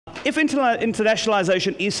if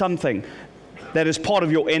internationalization is something that is part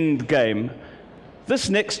of your end game, this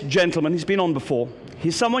next gentleman, he's been on before,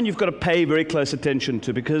 he's someone you've got to pay very close attention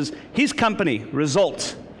to because his company,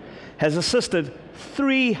 Result, has assisted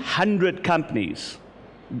 300 companies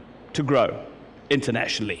to grow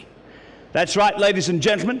internationally. That's right, ladies and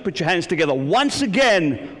gentlemen, put your hands together once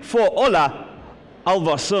again for Ola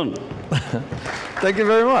Ahlvarsson. Thank you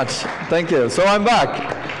very much. Thank you. So I'm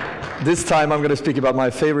back. This time I'm going to speak about my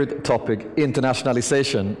favorite topic,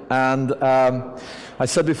 internationalization. And I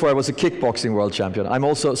said before I was a kickboxing world champion. I'm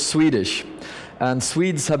also Swedish. And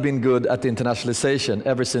Swedes have been good at internationalization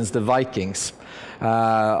ever since the Vikings.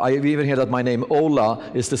 I even hear that my name Ola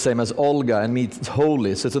is the same as Olga and means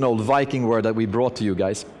holy. So it's an old Viking word that we brought to you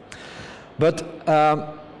guys. But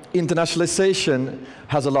internationalization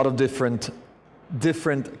has a lot of different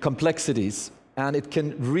complexities. And it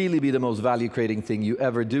can really be the most value-creating thing you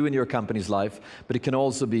ever do in your company's life, but it can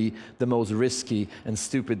also be the most risky and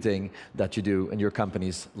stupid thing that you do in your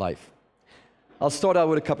company's life. I'll start out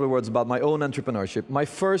with a couple of words about my own entrepreneurship. My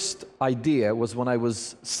first idea was when I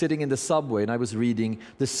was sitting in the subway and I was reading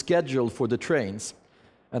the schedule for the trains.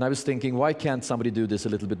 And I was thinking, why can't somebody do this a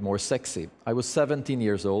little bit more sexy? I was 17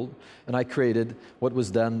 years old, and I created what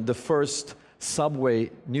was then the first subway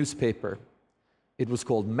newspaper. It was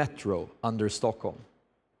called Metro under Stockholm.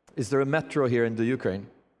 Is there a Metro here in the Ukraine?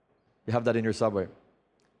 You have that in your subway?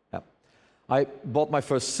 Yeah. I bought my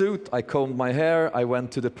first suit, I combed my hair, I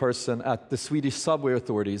went to the person at the Swedish subway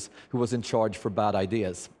authorities who was in charge for bad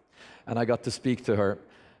ideas. And I got to speak to her.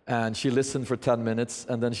 And she listened for 10 minutes,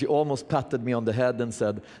 and then she almost patted me on the head and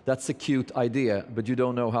said, that's a cute idea, but you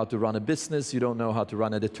don't know how to run a business, you don't know how to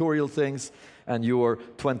run editorial things, and your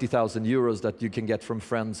 20,000 euros that you can get from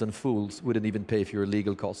friends and fools wouldn't even pay for your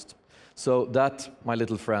legal costs. So that, my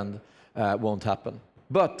little friend, won't happen.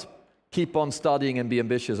 But keep on studying and be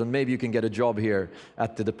ambitious, and maybe you can get a job here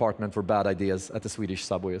at the Department for Bad Ideas at the Swedish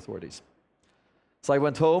subway authorities. So I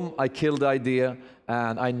went home, I killed the idea,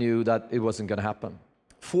 and I knew that it wasn't going to happen.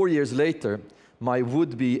 4 years later, my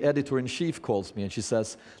would-be editor-in-chief calls me and she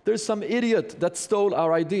says, there's some idiot that stole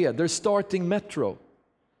our idea. They're starting Metro.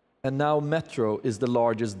 And now Metro is the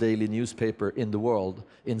largest daily newspaper in the world,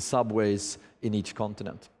 in subways in each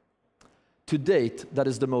continent. To date, that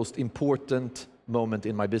is the most important moment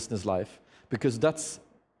in my business life, because that's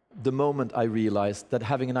the moment I realized that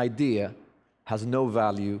having an idea has no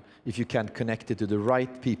value if you can't connect it to the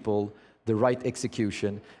right people, the right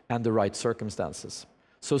execution, and the right circumstances.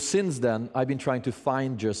 So since then, I've been trying to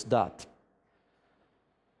find just that.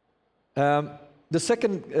 The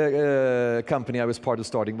second company I was part of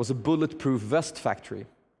starting was a bulletproof vest factory.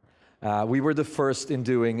 We were the first in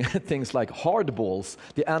doing things like hardballs,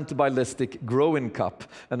 the anti-ballistic growing cup,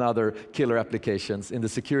 and other killer applications in the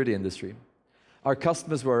security industry. Our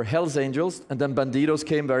customers were Hells Angels, and then Bandidos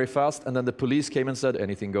came very fast, and then the police came and said,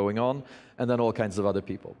 anything going on, and then all kinds of other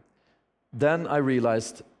people. Then I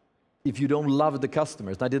realized, if you don't love the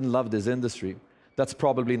customers, and I didn't love this industry, that's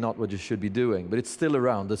probably not what you should be doing, but it's still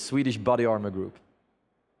around, the Swedish body armor group.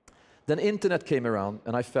 Then internet came around,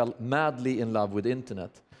 and I fell madly in love with internet.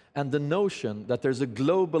 And the notion that there's a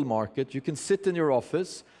global market, you can sit in your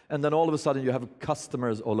office, and then all of a sudden you have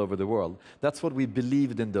customers all over the world. That's what we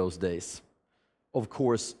believed in those days. Of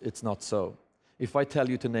course, it's not so. If I tell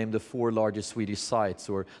you to name the 4 largest Swedish sites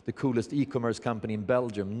or the coolest e-commerce company in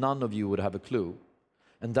Belgium, none of you would have a clue.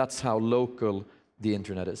 And that's how local the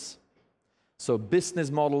internet is. So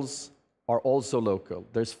business models are also local.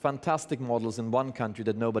 There's fantastic models in one country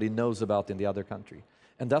that nobody knows about in the other country.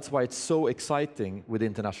 And that's why it's so exciting with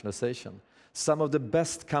internationalization. Some of the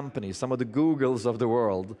best companies, some of the Googles of the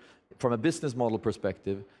world, from a business model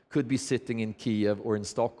perspective, could be sitting in Kiev or in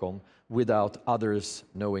Stockholm without others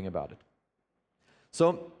knowing about it.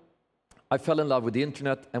 So I fell in love with the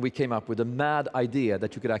internet, and we came up with a mad idea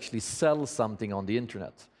that you could actually sell something on the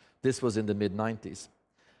internet. This was in the mid-90s.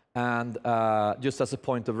 And just as a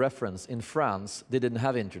point of reference, in France, they didn't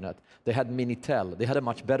have internet. They had Minitel. They had a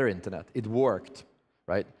much better internet. It worked,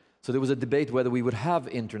 right? So there was a debate whether we would have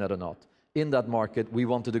internet or not. In that market, we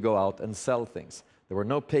wanted to go out and sell things. There were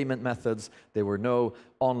no payment methods. There were no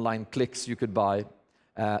online clicks you could buy.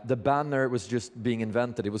 The banner was just being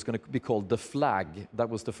invented. It was going to be called The Flag. That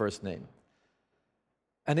was the first name.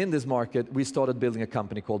 And in this market, we started building a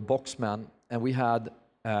company called Boxman, and we had,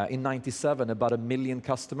 in '97, about 1 million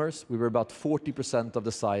customers. We were about 40% of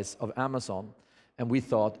the size of Amazon, and we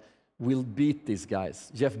thought, we'll beat these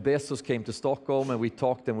guys. Jeff Bezos came to Stockholm, and we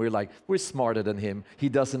talked, and we were like, we're smarter than him. He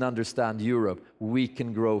doesn't understand Europe. We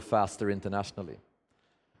can grow faster internationally.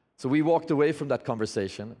 So we walked away from that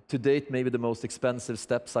conversation. To date, maybe the most expensive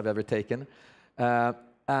steps I've ever taken.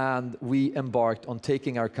 and we embarked on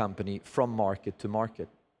taking our company from market to market.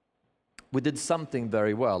 We did something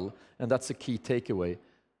very well, and that's a key takeaway.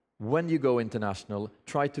 When you go international,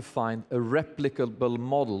 try to find a replicable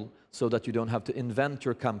model so that you don't have to invent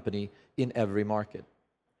your company in every market.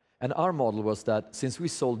 And our model was that since we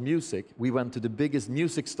sold music, we went to the biggest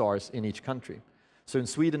music stars in each country. So in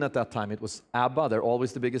Sweden at that time, it was ABBA, they're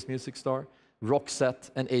always the biggest music star,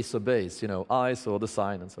 Roxette and Ace of Base, you know, I Saw the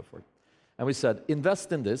Sign and so forth. And we said,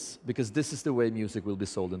 invest in this, because this is the way music will be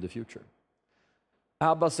sold in the future.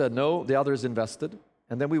 ABBA said no, the others invested.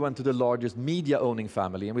 And then we went to the largest media-owning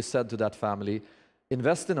family, and we said to that family,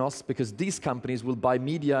 invest in us, because these companies will buy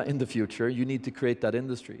media in the future. You need to create that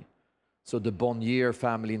industry. So the Bonnier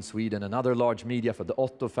family in Sweden, another large media for the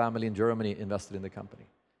Otto family in Germany invested in the company.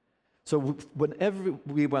 So whenever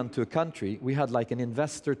we went to a country, we had like an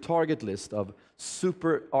investor target list of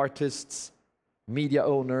super artists, media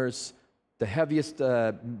owners, the heaviest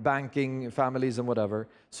banking families and whatever.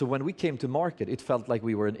 So when we came to market, it felt like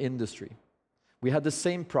we were an industry. We had the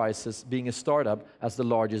same prices being a startup as the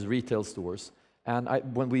largest retail stores. And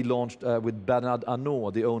when we launched with Bernard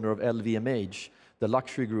Arnault, the owner of LVMH, the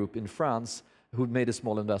luxury group in France, who made a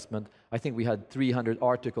small investment, I think we had 300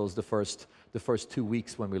 articles the first 2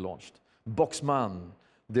 weeks when we launched. Boxman,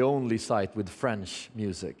 the only site with French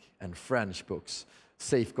music and French books,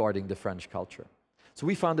 safeguarding the French culture. So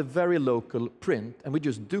we found a very local print, and we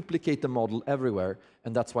just duplicate the model everywhere,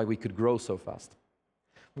 and that's why we could grow so fast.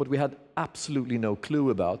 What we had absolutely no clue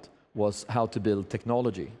about was how to build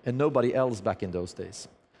technology, and nobody else back in those days.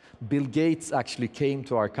 Bill Gates actually came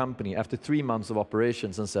to our company after 3 months of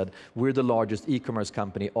operations and said, we're the largest e-commerce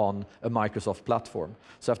company on a Microsoft platform.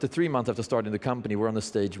 So after 3 months after starting the company, we're on the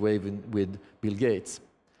stage waving with Bill Gates.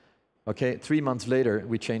 Okay, 3 months later,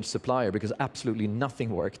 we changed supplier because absolutely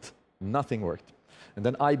nothing worked. Nothing worked. And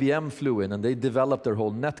then IBM flew in, and they developed their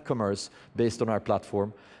whole net commerce based on our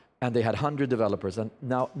platform. And they had 100 developers, and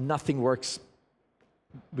now nothing works.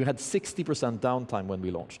 We had 60% downtime when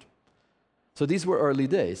we launched. So these were early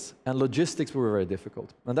days, and logistics were very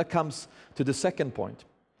difficult. And that comes to the second point.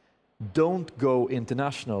 Don't go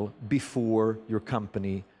international before your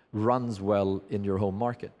company runs well in your home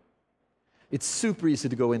market. It's super easy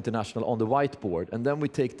to go international on the whiteboard, and then we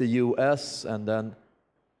take the US, and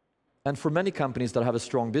for many companies that have a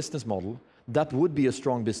strong business model, that would be a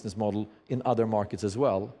strong business model in other markets as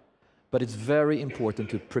well. But it's very important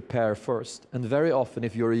to prepare first. And very often,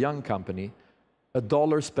 if you're a young company,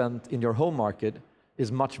 $1 spent in your home market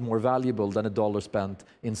is much more valuable than $1 spent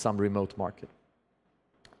in some remote market.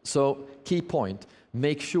 So, key point,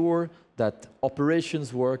 make sure that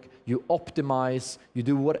operations work, you optimize, you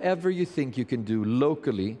do whatever you think you can do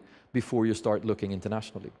locally before you start looking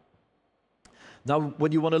internationally. Now,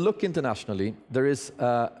 when you want to look internationally, there is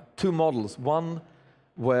 2 models. One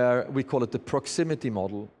where we call it the proximity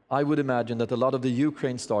model. I would imagine that a lot of the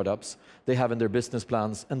Ukraine startups, they have in their business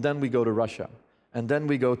plans, and then we go to Russia, and then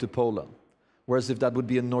we go to Poland. Whereas if that would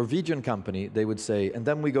be a Norwegian company, they would say, and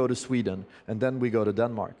then we go to Sweden, and then we go to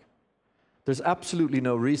Denmark. There's absolutely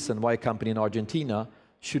no reason why a company in Argentina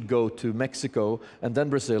should go to Mexico, and then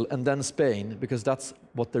Brazil, and then Spain, because that's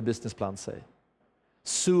what their business plans say.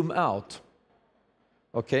 Zoom out,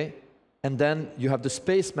 okay? And then you have the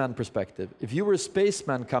spaceman perspective. If you were a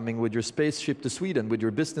spaceman coming with your spaceship to Sweden with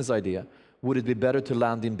your business idea, would it be better to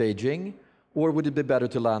land in Beijing, or would it be better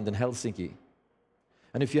to land in Helsinki?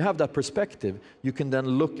 And if you have that perspective, you can then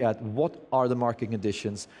look at what are the market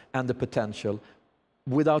conditions and the potential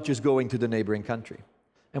without just going to the neighboring country.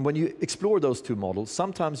 And when you explore those 2 models,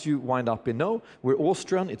 sometimes you wind up in, no, we're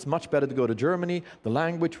Austrian, it's much better to go to Germany, the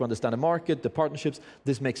language, we understand the market, the partnerships,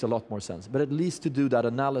 this makes a lot more sense. But at least to do that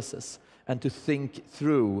analysis and to think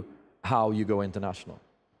through how you go international.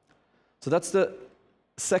 So that's the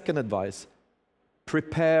second advice.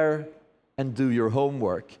 Prepare and do your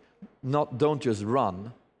homework. Don't just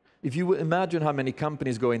run. If you imagine how many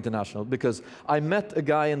companies go international, because I met a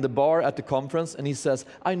guy in the bar at the conference and he says,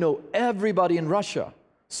 I know everybody in Russia.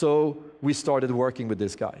 So we started working with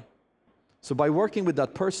this guy. So by working with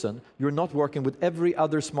that person, you're not working with every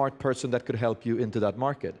other smart person that could help you into that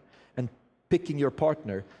market. And picking your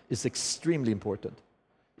partner is extremely important.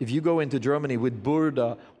 If you go into Germany with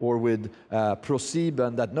Burda or with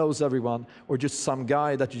ProSieben that knows everyone, or just some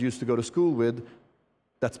guy that you used to go to school with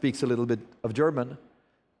that speaks a little bit of German,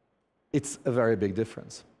 it's a very big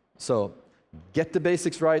difference. So get the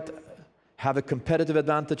basics right, have a competitive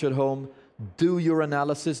advantage at home, do your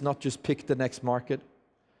analysis, not just pick the next market,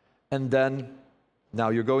 and then now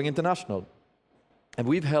you're going international. And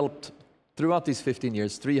we've helped Throughout these 15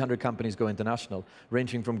 years, 300 companies go international,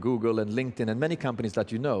 ranging from Google and LinkedIn and many companies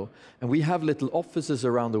that you know. And we have little offices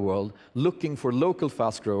around the world looking for local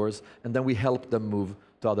fast growers, and then we help them move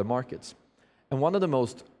to other markets. And one of the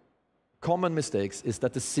most common mistakes is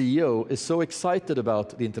that the CEO is so excited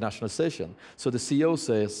about the internationalization. So the CEO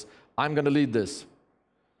says, I'm going to lead this.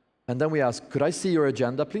 And then we ask, could I see your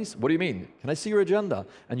agenda, please? What do you mean? Can I see your agenda?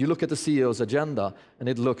 And you look at the CEO's agenda, and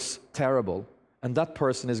it looks terrible. And that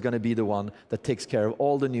person is going to be the one that takes care of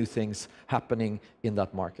all the new things happening in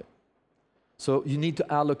that market. So you need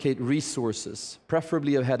to allocate resources,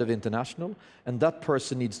 preferably ahead of international, and that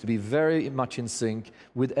person needs to be very much in sync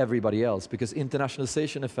with everybody else, because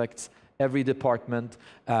internationalization affects every department,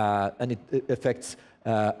 and it affects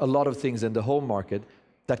a lot of things in the home market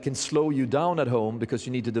that can slow you down at home because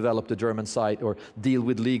you need to develop the German site or deal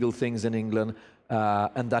with legal things in England,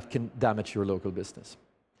 and that can damage your local business.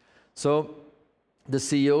 So the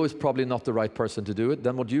CEO is probably not the right person to do it.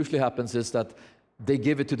 Then what usually happens is that they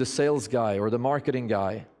give it to the sales guy or the marketing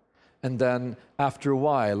guy, and then after a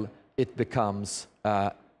while it becomes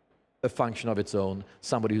a function of its own,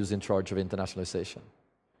 somebody who's in charge of internationalization.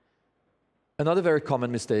 Another very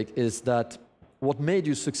common mistake is that what made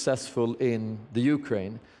you successful in the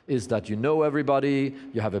Ukraine is that you know everybody,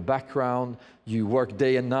 you have a background, you work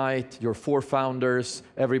day and night, you're 4 founders,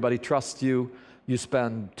 everybody trusts you, you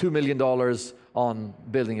spend $2 million on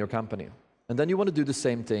building your company. And then you want to do the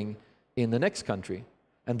same thing in the next country.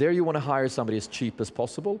 And there you want to hire somebody as cheap as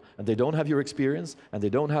possible, and they don't have your experience, and they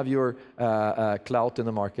don't have your clout in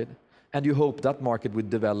the market, and you hope that market would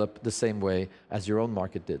develop the same way as your own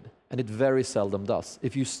market did. And it very seldom does.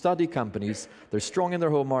 If you study companies, they're strong in their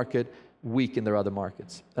home market, weak in their other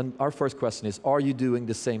markets. And our first question is, are you doing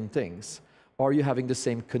the same things? Are you having the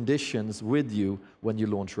same conditions with you when you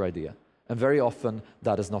launch your idea? And very often,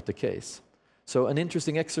 that is not the case. So an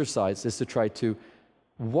interesting exercise is to try to,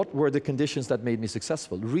 what were the conditions that made me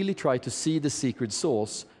successful? Really try to see the secret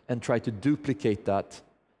sauce and try to duplicate that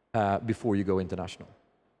before you go international.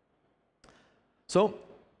 So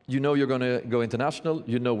you know you're going to go international,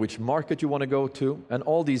 you know which market you want to go to, and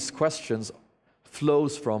all these questions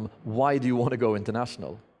flows from, why do you want to go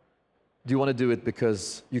international? Do you want to do it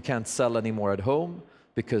because you can't sell anymore at home?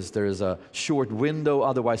 Because there is a short window,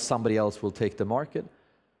 otherwise somebody else will take the market?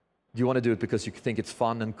 Do you want to do it because you think it's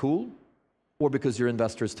fun and cool? Or because your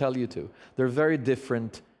investors tell you to? There are very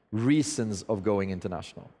different reasons of going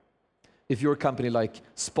international. If you're a company like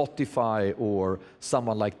Spotify or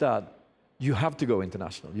someone like that, you have to go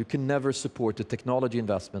international. You can never support the technology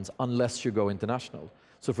investments unless you go international.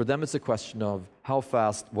 So for them, it's a question of how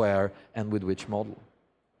fast, where, and with which model.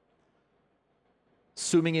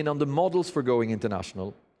 Zooming in on the models for going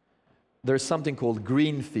international, there's something called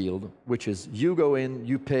greenfield, which is you go in,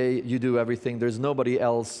 you pay, you do everything. There's nobody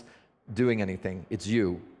else doing anything. It's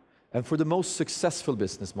you. And for the most successful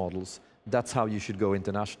business models, that's how you should go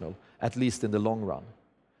international, at least in the long run.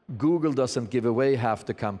 Google doesn't give away half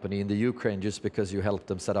the company in the Ukraine just because you help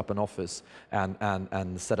them set up an office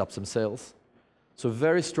and set up some sales. So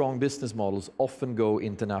very strong business models often go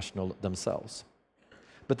international themselves.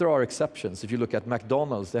 But there are exceptions. If you look at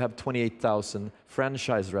McDonald's, they have 28,000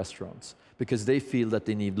 franchise restaurants because they feel that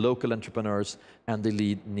they need local entrepreneurs and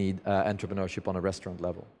they need entrepreneurship on a restaurant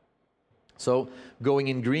level. So going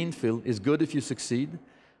in greenfield is good if you succeed,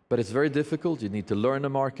 but it's very difficult. You need to learn the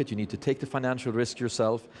market, you need to take the financial risk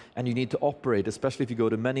yourself, and you need to operate, especially if you go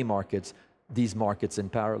to many markets, these markets in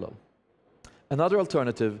parallel. Another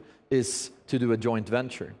alternative is to do a joint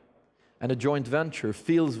venture. And a joint venture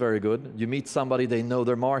feels very good. You meet somebody, they know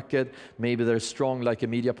their market, maybe they're strong like a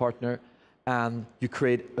media partner, and you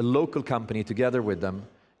create a local company together with them,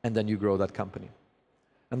 and then you grow that company.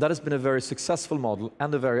 And that has been a very successful model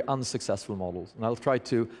and a very unsuccessful model. And I'll try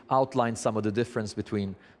to outline some of the difference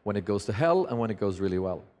between when it goes to hell and when it goes really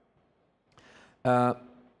well.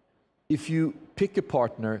 If you pick a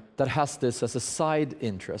partner that has this as a side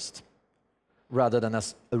interest rather than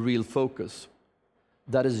as a real focus,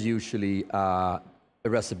 that is usually a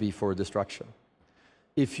recipe for destruction.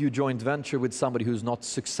 If you joint venture with somebody who's not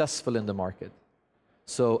successful in the market,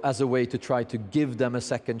 so as a way to try to give them a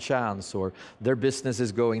second chance, or their business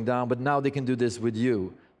is going down, but now they can do this with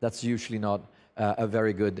you, that's usually not a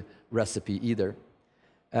very good recipe either.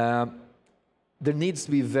 There needs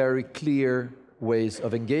to be very clear ways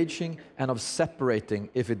of engaging and of separating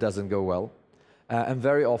if it doesn't go well. And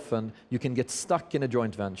very often, you can get stuck in a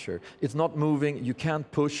joint venture. It's not moving, you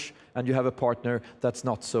can't push, and you have a partner that's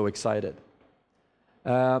not so excited.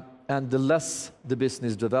 And the less the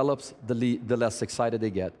business develops, the less excited they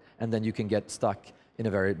get, and then you can get stuck in a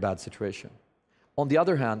very bad situation. On the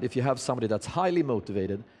other hand, if you have somebody that's highly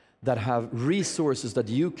motivated, that have resources that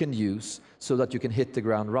you can use so that you can hit the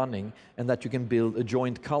ground running and that you can build a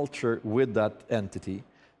joint culture with that entity,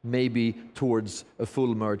 maybe towards a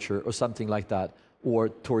full merger or something like that, or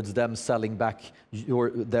towards them selling back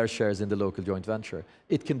their shares in the local joint venture.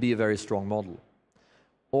 It can be a very strong model.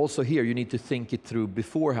 Also here, you need to think it through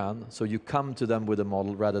beforehand, so you come to them with a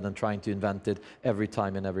model rather than trying to invent it every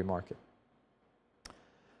time in every market.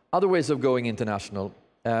 Other ways of going international.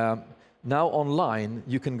 Now online,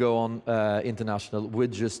 you can go on international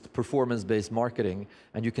with just performance-based marketing,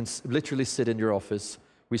 and you can literally sit in your office.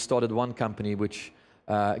 We started one company which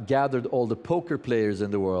gathered all the poker players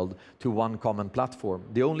in the world to one common platform.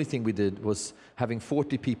 The only thing we did was having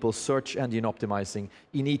 40 people search engine optimizing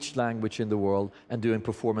in each language in the world and doing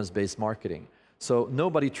performance-based marketing. So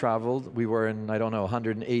nobody traveled. We were in, I don't know,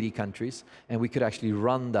 180 countries, and we could actually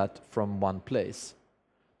run that from one place.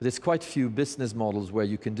 There's quite few business models where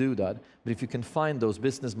you can do that, but if you can find those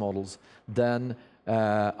business models, then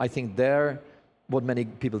I think what many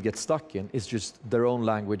people get stuck in is just their own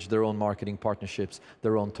language, their own marketing partnerships,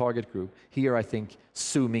 their own target group. Here, I think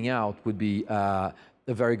zooming out would be a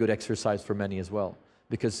very good exercise for many as well,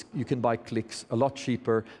 because you can buy clicks a lot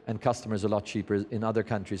cheaper and customers a lot cheaper in other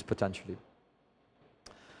countries potentially.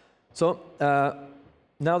 So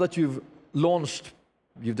now that you've launched,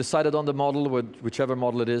 you've decided on the model, whichever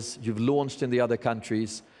model it is, you've launched in the other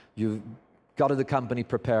countries, you've got the company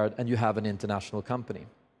prepared, and you have an international company.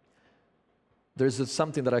 There's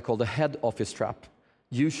something that I call the head office trap.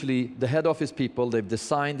 Usually, the head office people, they've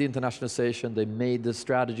designed the internationalization, they made the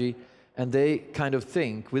strategy, and they kind of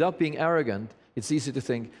think, without being arrogant, it's easy to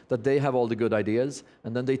think that they have all the good ideas,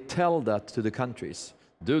 and then they tell that to the countries.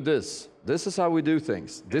 Do this. This is how we do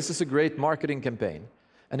things. This is a great marketing campaign.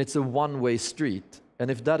 And it's a one-way street. And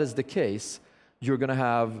if that is the case, you're going to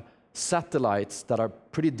have satellites that are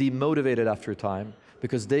pretty demotivated after a time,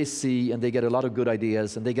 because they see and they get a lot of good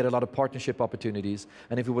ideas and they get a lot of partnership opportunities.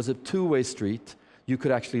 And if it was a two-way street, you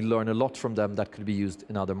could actually learn a lot from them that could be used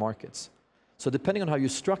in other markets. So depending on how you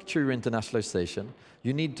structure your internationalization,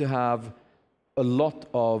 you need to have a lot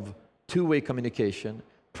of two-way communication,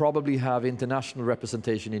 probably have international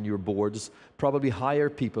representation in your boards, probably hire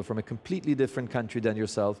people from a completely different country than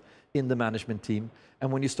yourself in the management team.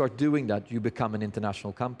 And when you start doing that, you become an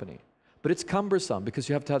international company. But it's cumbersome because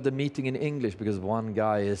you have to have the meeting in English because one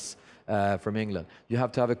guy is from England. You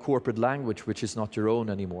have to have a corporate language which is not your own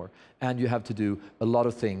anymore. And you have to do a lot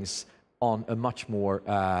of things on a much more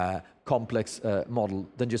complex model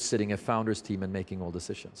than just sitting a founder's team and making all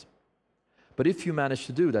decisions. But if you manage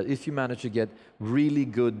to do that, if you manage to get really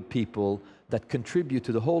good people that contribute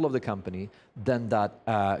to the whole of the company, then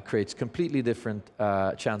that creates completely different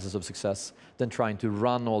chances of success than trying to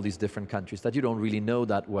run all these different countries that you don't really know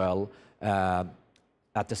that well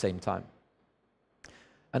at the same time.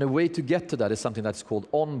 And a way to get to that is something that's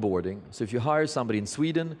called onboarding. So if you hire somebody in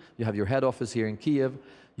Sweden, you have your head office here in Kiev,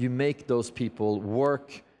 you make those people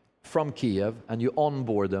work from Kiev and you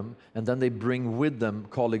onboard them, and then they bring with them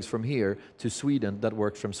colleagues from here to Sweden that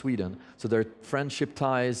work from Sweden. So there are friendship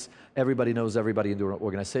ties, everybody knows everybody in the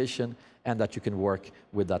organization, and that you can work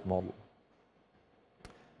with that model.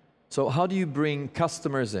 So how do you bring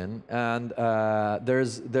customers in? And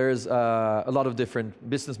there's a lot of different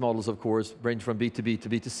business models, of course, range from B2B to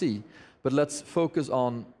B2C. But let's focus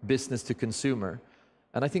on business to consumer.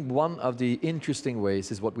 And I think one of the interesting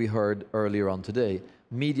ways is what we heard earlier on today,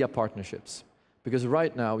 media partnerships. Because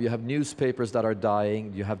right now you have newspapers that are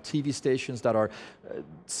dying, you have TV stations that are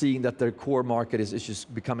seeing that their core market is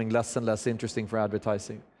just becoming less and less interesting for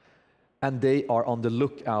advertising. And they are on the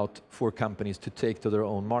lookout for companies to take to their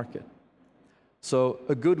own market. So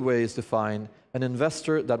a good way is to find an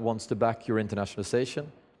investor that wants to back your internationalization.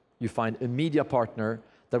 You find a media partner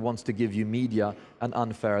that wants to give you media and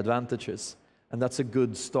unfair advantages. And that's a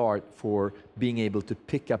good start for being able to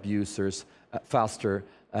pick up users faster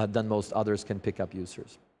than most others can pick up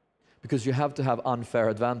users. Because you have to have unfair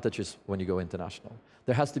advantages when you go international.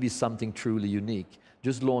 There has to be something truly unique.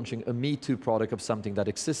 Just launching a Me Too product of something that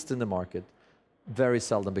exists in the market very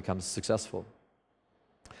seldom becomes successful.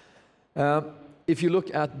 If you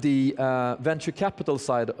look at the venture capital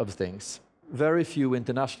side of things, very few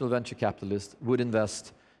international venture capitalists would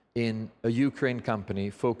invest in a Ukraine company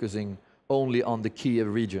focusing only on the Kiev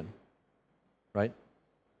region, right?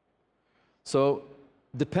 So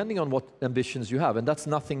depending on what ambitions you have, and that's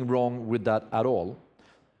nothing wrong with that at all.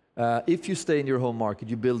 If you stay in your home market,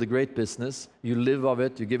 you build a great business, you live of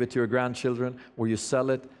it, you give it to your grandchildren, or you sell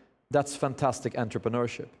it, that's fantastic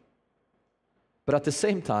entrepreneurship. But at the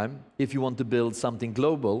same time, if you want to build something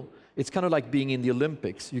global, it's kind of like being in the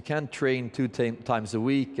Olympics. You can't train 2 times a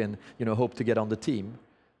week and hope to get on the team.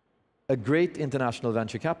 a great international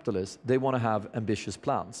venture capitalist, they want to have ambitious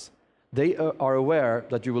plans. They are aware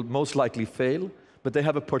that you will most likely fail, but they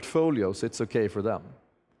have a portfolio, so it's okay for them.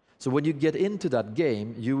 So when you get into that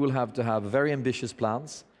game, you will have to have very ambitious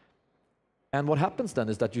plans. And what happens then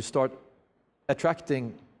is that you start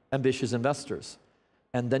attracting ambitious investors.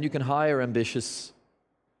 And then you can hire ambitious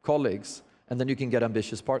colleagues, and then you can get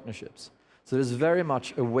ambitious partnerships. So there's very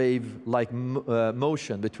much a wave-like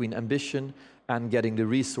motion between ambition and getting the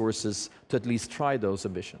resources to at least try those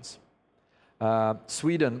ambitions.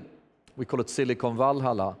 Sweden, we call it Silicon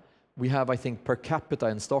Valhalla. We have, I think, per capita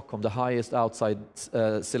in Stockholm, the highest outside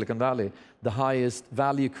Silicon Valley, the highest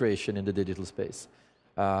value creation in the digital space.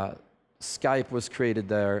 Skype was created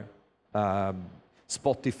there,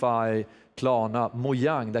 Spotify, Klarna,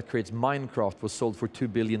 Mojang, that creates Minecraft, was sold for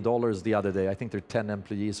 $2 billion the other day. I think there are 10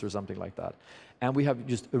 employees or something like that. And we have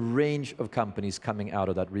just a range of companies coming out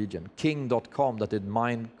of that region. King.com, that did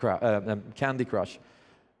Candy Crush,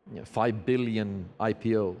 5 billion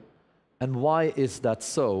IPO. And why is that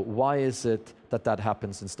so? Why is it that that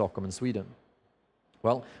happens in Stockholm and Sweden?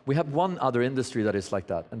 Well, we have one other industry that is like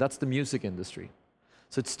that, and that's the music industry.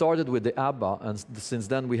 So it started with the ABBA, and since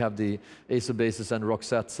then we have the Ace of Bases and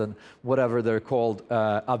Roxettes and whatever they're called,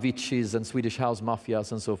 Aviciis and Swedish House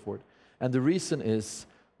Mafias and so forth. And the reason is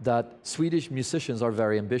that Swedish musicians are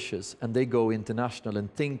very ambitious, and they go international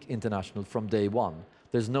and think international from day one.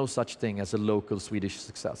 There's no such thing as a local Swedish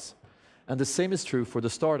success. And the same is true for the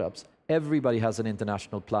startups. Everybody has an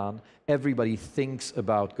international plan. Everybody thinks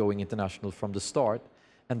about going international from the start,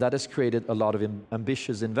 and that has created a lot of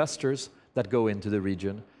ambitious investors that go into the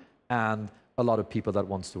region, and a lot of people that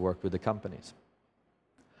wants to work with the companies.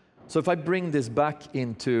 So if I bring this back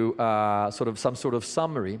into some sort of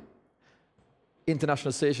summary,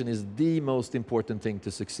 internationalization is the most important thing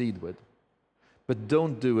to succeed with. But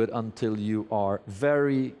don't do it until you are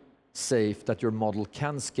very safe that your model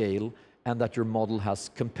can scale and that your model has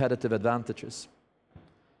competitive advantages.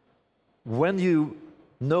 When you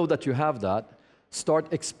know that you have that,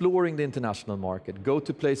 start exploring the international market. Go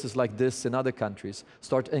to places like this in other countries.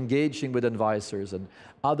 Start engaging with advisors and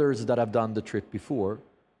others that have done the trip before.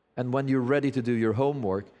 And when you're ready to do your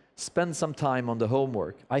homework, spend some time on the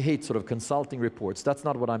homework. I hate sort of consulting reports. That's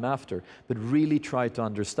not what I'm after. But really try to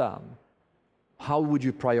understand. How would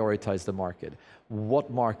you prioritize the market?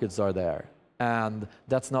 What markets are there? And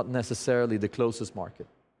that's not necessarily the closest market.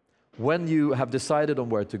 When you have decided on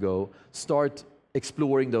where to go, start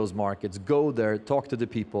exploring those markets, go there, talk to the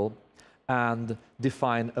people, and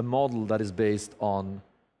define a model that is based on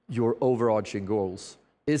your overarching goals.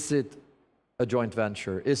 Is it a joint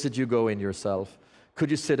venture? Is it you go in yourself?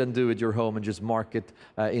 Could you sit and do it your home and just market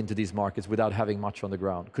into these markets without having much on the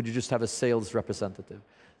ground? Could you just have a sales representative?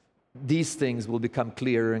 These things will become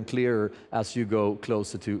clearer and clearer as you go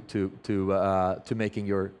closer to making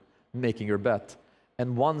your bet.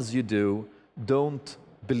 And once you do, don't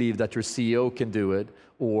believe that your CEO can do it,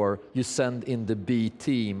 or you send in the B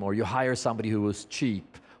team, or you hire somebody who is cheap,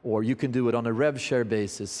 or you can do it on a rev share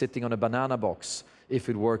basis, sitting on a banana box. If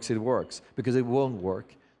it works, it works, because it won't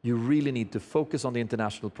work. You really need to focus on the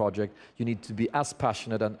international project. You need to be as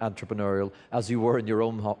passionate and entrepreneurial as you were in your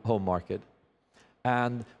own home market.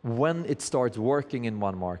 And when it starts working in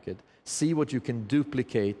one market, see what you can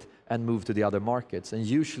duplicate and move to the other markets. And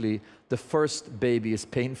usually the first baby is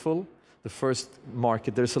painful. The first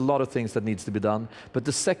market, there's a lot of things that needs to be done. But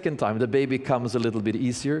the second time, the baby comes a little bit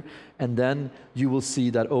easier. And then you will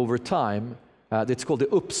see that over time, it's called the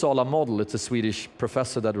Uppsala model. It's a Swedish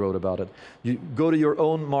professor that wrote about it. You go to your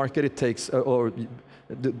own market, it takes, or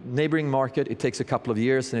the neighboring market, it takes a couple of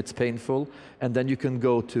years and it's painful. And then you can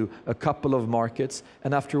go to a couple of markets.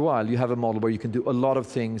 And after a while, you have a model where you can do a lot of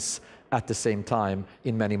things at the same time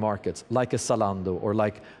in many markets, like a Zalando or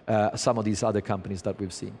like some of these other companies that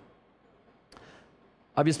we've seen.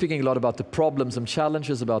 I've been speaking a lot about the problems and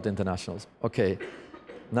challenges about internationals. Okay,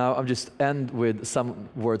 now I'll just end with some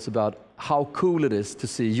words about how cool it is to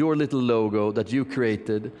see your little logo that you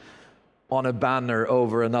created on a banner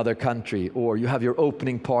over another country, or you have your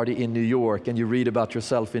opening party in New York and you read about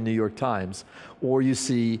yourself in New York Times, or you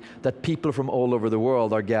see that people from all over the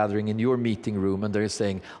world are gathering in your meeting room and they're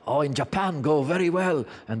saying, oh, in Japan, go very well.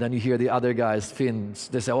 And then you hear the other guys, Finns,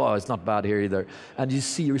 they say, oh, it's not bad here either. And you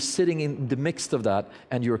see you're sitting in the midst of that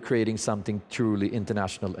and you're creating something truly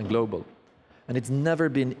international and global. And it's never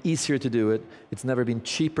been easier to do it. It's never been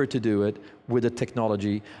cheaper to do it with the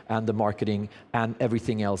technology and the marketing and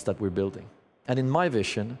everything else that we're building. And in my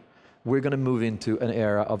vision, we're going to move into an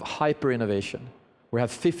era of hyper-innovation. We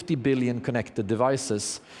have 50 billion connected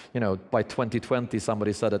devices, by 2020,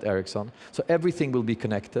 somebody said at Ericsson. So everything will be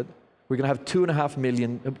connected. We're going to have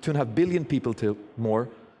 2.5 billion people more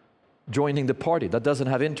joining the party that doesn't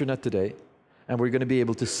have internet today, and we're going to be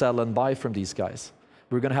able to sell and buy from these guys.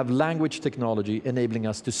 We're going to have language technology enabling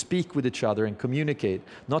us to speak with each other and communicate,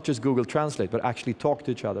 not just Google Translate, but actually talk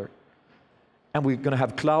to each other. And we're going to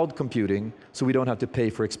have cloud computing, so we don't have to pay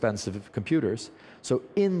for expensive computers. So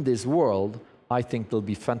in this world, I think there'll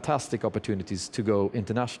be fantastic opportunities to go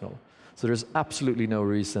international. So there's absolutely no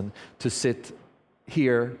reason to sit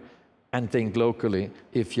here and think locally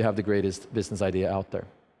if you have the greatest business idea out there.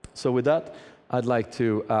 So with that, I'd like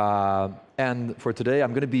to end for today. I'm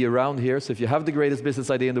going to be around here, so if you have the greatest business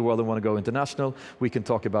idea in the world and want to go international, we can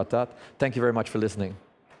talk about that. Thank you very much for listening.